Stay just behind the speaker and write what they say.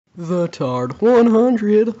The Tard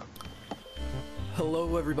 100.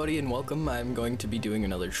 Hello everybody and welcome. I'm going to be doing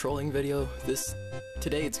another trolling video.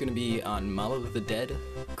 Today it's going to be on Mob of the Dead,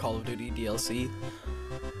 Call of Duty DLC.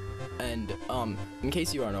 And in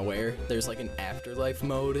case you aren't aware, there's like an afterlife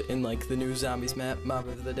mode in like the new Zombies map, Mob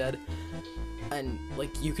of the Dead. And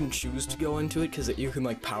like you can choose to go into it because you can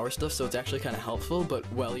like power stuff, so it's actually kind of helpful, but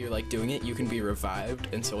while you're like doing it, you can be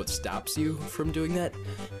revived, and so it stops you from doing that.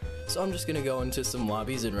 So I'm just gonna go into some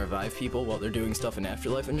lobbies and revive people while they're doing stuff in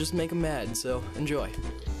Afterlife and just make them mad, so enjoy. Don't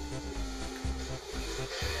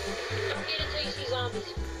get it till you see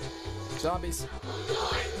zombies. Zombies.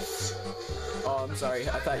 Oh, I'm sorry,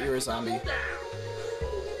 I thought you were a zombie.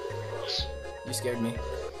 You scared me.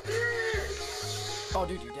 Oh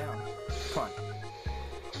dude, you're down. Come on.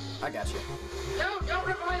 I got you. No, don't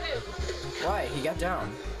revive him. Why? He got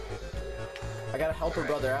down. I gotta help her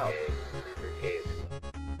brother out. Hey,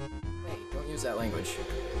 don't use that language.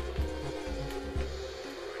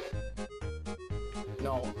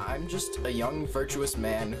 No, I'm just a young, virtuous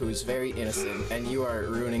man who's very innocent, and you are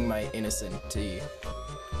ruining my innocency.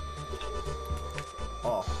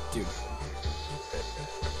 Oh, dude.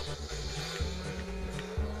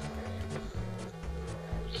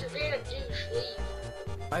 You're being a douche, leave.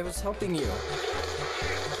 I was helping you.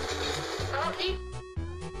 I don't need.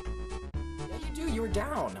 Yeah, you do. You were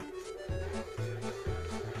down.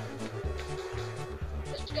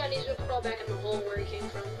 This guy needs to crawl back in the hole where he came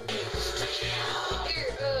from. Here,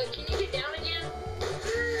 can you get down again?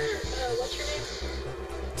 What's your name?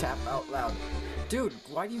 Tap out loud. Dude,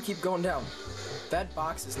 why do you keep going down? That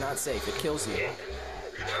box is not safe. It kills you.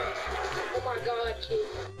 Oh my god, kid.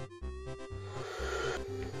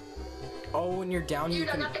 Oh, when you're down, you Dude,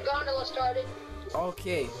 I can... got the gondola started.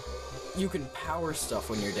 Okay. You can power stuff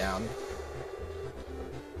when you're down.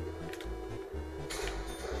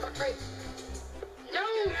 Alright. No!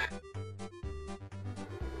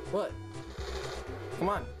 What? Come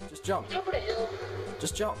on, just jump. Over the hill.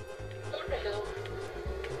 Just jump. Over the hill.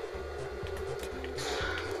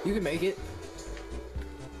 You can make it.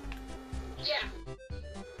 Yeah.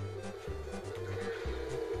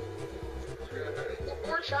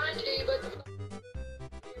 We're trying to, but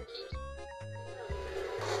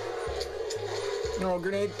No,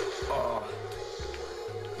 grenade. Oh.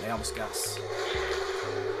 They almost got us.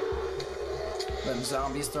 Them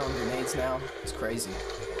zombies throwing grenades now. It's crazy.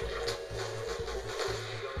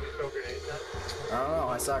 I don't know,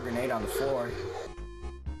 I saw a grenade on the floor.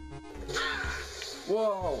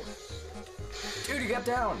 Whoa! Dude, you got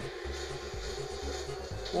down!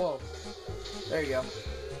 Whoa. There you go.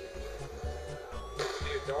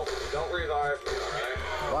 Dude, don't revive me, alright?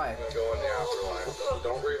 Why? I'm gonna go in the afterlife.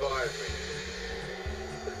 Don't revive me.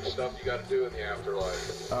 There's stuff you gotta do in the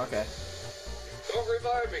afterlife. Okay. Don't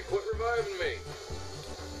revive me! Quit reviving me!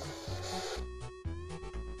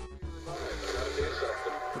 I gotta do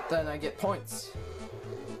something. But then I get points.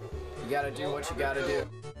 You gotta do what you gotta do.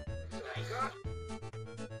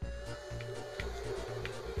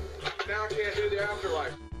 Now I can't do the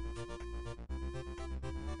afterlife.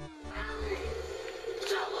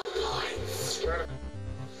 Trying to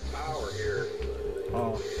power here.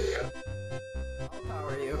 Oh. I'll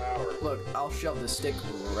power you. Look, I'll shove the stick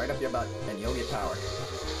right up your butt and you'll get power.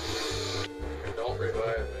 Don't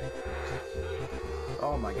revive me.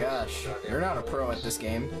 Oh my gosh. You're not a pro at this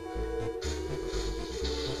game.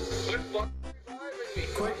 Quit fucking reviving me.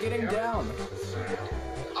 Quit getting down.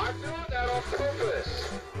 I'm doing that on purpose.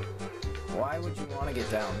 Why would you want to get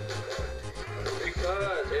down?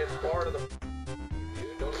 Because it's part of the.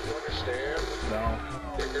 You don't you understand? No.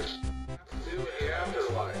 There's stuff to do in the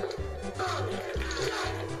afterlife.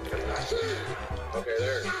 Okay,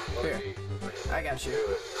 there. Let Here. me I got you. do it.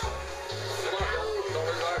 Come on, don't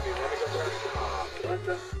revive me. Let me go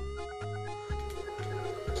back.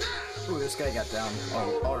 Ooh, this guy got down.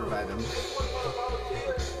 I'll revive him.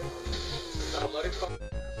 Now let him come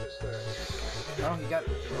this thing. Oh, he got...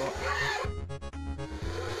 Oh.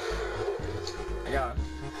 I got him.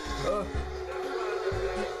 Oh.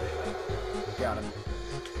 Got him.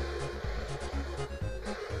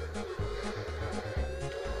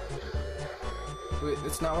 Wait,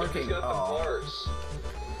 it's not working. He's got the Oh. parts.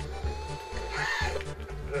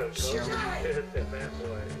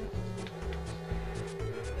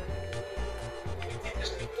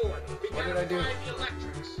 What did I do?